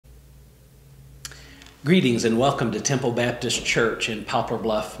Greetings and welcome to Temple Baptist Church in Poplar,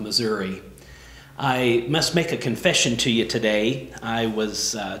 Bluff, Missouri. I must make a confession to you today. I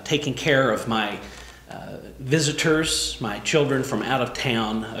was taking care of my visitors, my children from out of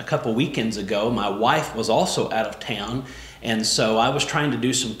town a couple weekends ago. My wife was also out of town, and so I was trying to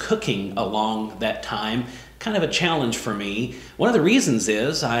do some cooking along that time. Kind of a challenge for me. One of the reasons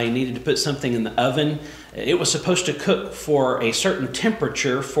is I needed to put something in the oven. It was supposed to cook for a certain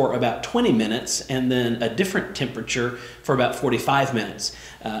temperature for about 20 minutes and then a different temperature for about 45 minutes.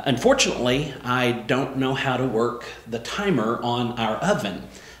 Unfortunately, I don't know how to work the timer on our oven.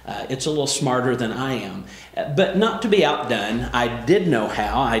 It's a little smarter than I am. But not to be outdone, I do know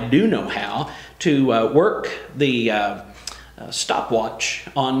how to work the stopwatch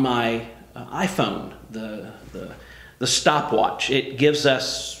on my iPhone, the stopwatch. It gives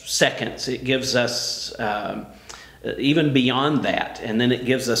us seconds. It gives us even beyond that, and then it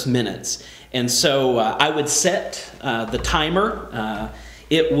gives us minutes. And so I would set the timer.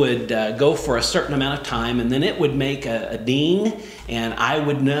 It would go for a certain amount of time, and then it would make a ding, and I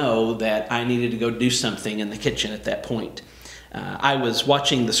would know that I needed to go do something in the kitchen at that point. I was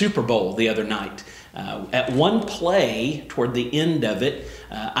watching the Super Bowl the other night. At one play, toward the end of it,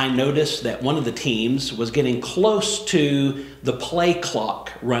 I noticed that one of the teams was getting close to the play clock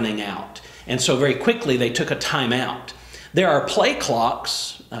running out. And so very quickly they took a timeout. There are play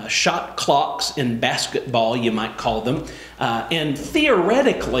clocks, shot clocks in basketball, you might call them. And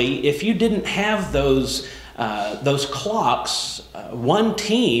theoretically, if you didn't have those clocks, one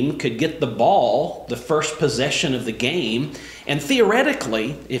team could get the ball, the first possession of the game. And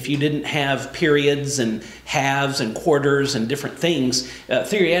theoretically, if you didn't have periods and halves and quarters and different things,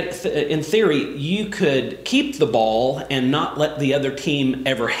 in theory, you could keep the ball and not let the other team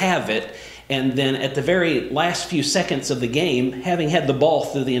ever have it. And then at the very last few seconds of the game, having had the ball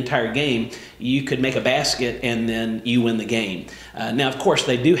through the entire game, you could make a basket and then you win the game. Now, of course,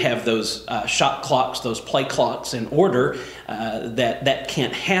 they do have those shot clocks, those play clocks in order. That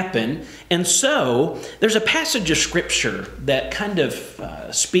can't happen. And so there's a passage of Scripture that kind of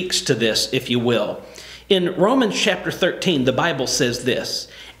speaks to this, if you will. In Romans chapter 13, the Bible says this,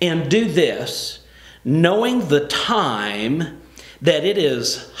 "And do this, knowing the time, that it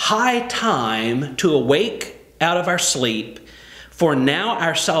is high time to awake out of our sleep, for now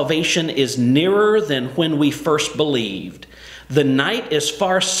our salvation is nearer than when we first believed. The night is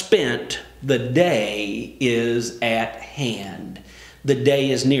far spent, the day is at hand." The day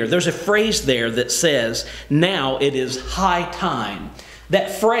is near. There's a phrase there that says, now it is high time.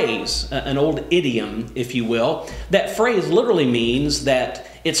 That phrase, an old idiom, if you will, that phrase literally means that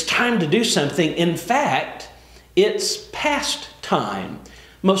it's time to do something. In fact, it's past time.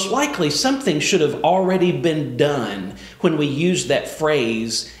 Most likely something should have already been done when we use that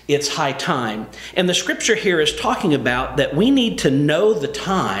phrase, it's high time. And the scripture here is talking about that we need to know the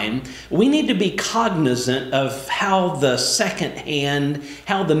time. We need to be cognizant of how the second hand,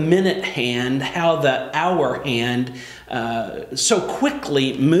 how the minute hand, how the hour hand so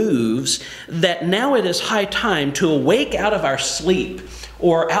quickly moves that now it is high time to awake out of our sleep,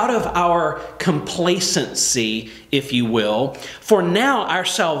 or out of our complacency, if you will. For now our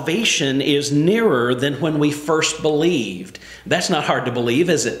salvation is nearer than when we first believed. That's not hard to believe,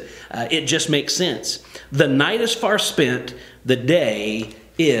 is it? It just makes sense. The night is far spent, the day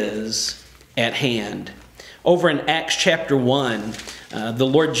is at hand. Over in Acts chapter 1, the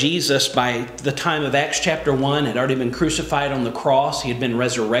Lord Jesus, by the time of Acts chapter 1, had already been crucified on the cross. He had been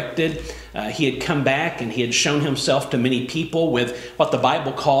resurrected. He had come back and he had shown himself to many people with what the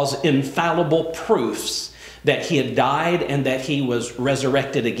Bible calls infallible proofs that he had died and that he was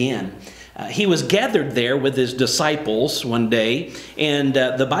resurrected again. He was gathered there with his disciples one day, and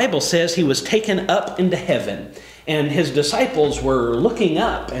the Bible says he was taken up into heaven. And his disciples were looking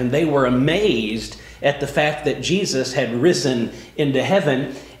up and they were amazed at the fact that Jesus had risen into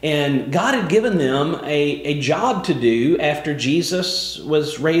heaven, and God had given them a job to do after Jesus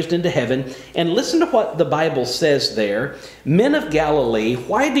was raised into heaven. And listen to what the Bible says there. "Men of Galilee,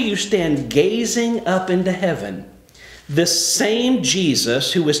 why do you stand gazing up into heaven? This same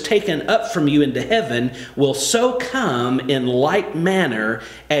Jesus who was taken up from you into heaven will so come in like manner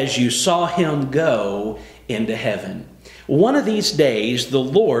as you saw him go into heaven." One of these days, the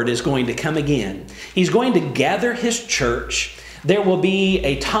Lord is going to come again. He's going to gather his church. There will be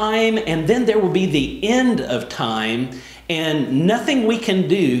a time, and then there will be the end of time, and nothing we can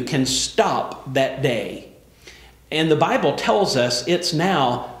do can stop that day. And the Bible tells us it's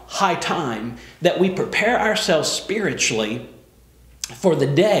now high time that we prepare ourselves spiritually for the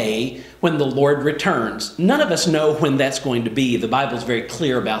day when the Lord returns. None of us know when that's going to be. The Bible's very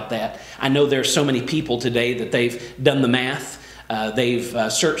clear about that. I know there's so many people today that they've done the math.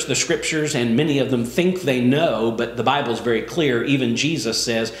 They've searched the scriptures, and many of them think they know, but the Bible's very clear. Even Jesus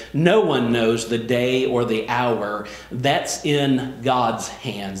says, no one knows the day or the hour. That's in God's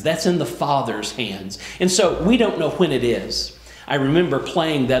hands. That's in the Father's hands. And so we don't know when it is. I remember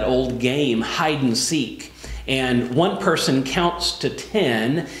playing that old game, hide and seek. And one person counts to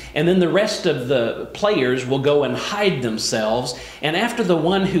 10, and then the rest of the players will go and hide themselves. And after the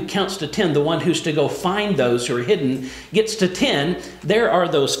one who counts to 10, the one who's to go find those who are hidden, gets to 10, there are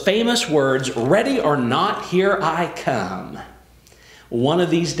those famous words, ready or not, here I come. One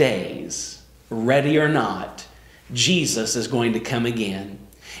of these days, ready or not, Jesus is going to come again.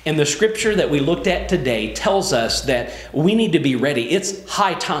 And the scripture that we looked at today tells us that we need to be ready. It's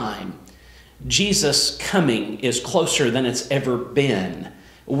high time. Jesus' coming is closer than it's ever been.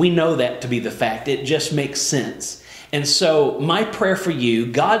 We know that to be the fact. It just makes sense. And so my prayer for you,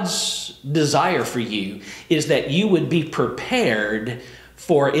 God's desire for you, is that you would be prepared,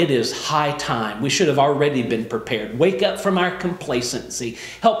 for it is high time. We should have already been prepared. Wake up from our complacency.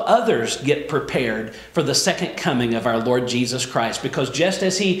 Help others get prepared for the second coming of our Lord Jesus Christ, because just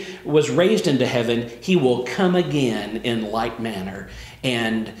as he was raised into heaven, he will come again in like manner,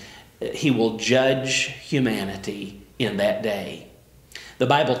 and he will judge humanity in that day. The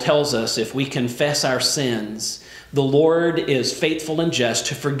Bible tells us if we confess our sins, the Lord is faithful and just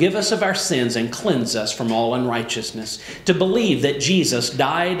to forgive us of our sins and cleanse us from all unrighteousness, to believe that Jesus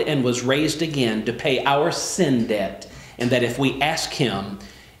died and was raised again to pay our sin debt, and that if we ask him,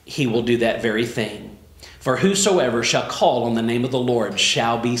 he will do that very thing. For whosoever shall call on the name of the Lord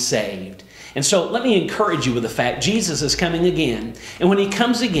shall be saved. And so let me encourage you with the fact Jesus is coming again. And when he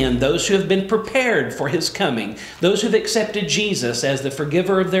comes again, those who have been prepared for his coming, those who have accepted Jesus as the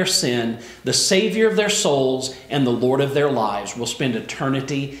forgiver of their sin, the Savior of their souls, and the Lord of their lives will spend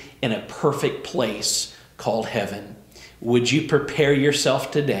eternity in a perfect place called heaven. Would you prepare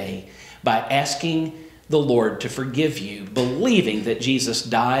yourself today by asking the Lord to forgive you, believing that Jesus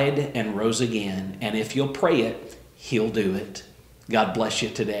died and rose again? And if you'll pray it, he'll do it. God bless you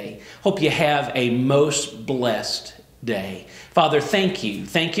today. Hope you have a most blessed day. Father, thank you.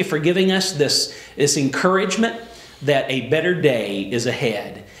 Thank you for giving us this encouragement that a better day is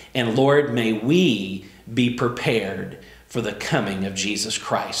ahead. And Lord, may we be prepared for the coming of Jesus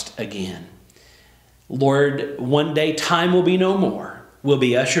Christ again. Lord, one day time will be no more. We'll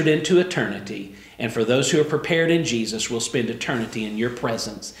be ushered into eternity. And for those who are prepared in Jesus, we'll spend eternity in your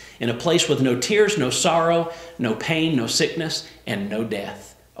presence, in a place with no tears, no sorrow, no pain, no sickness, and no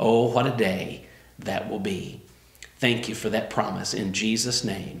death. Oh, what a day that will be. Thank you for that promise. In Jesus'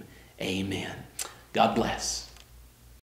 name, amen. God bless.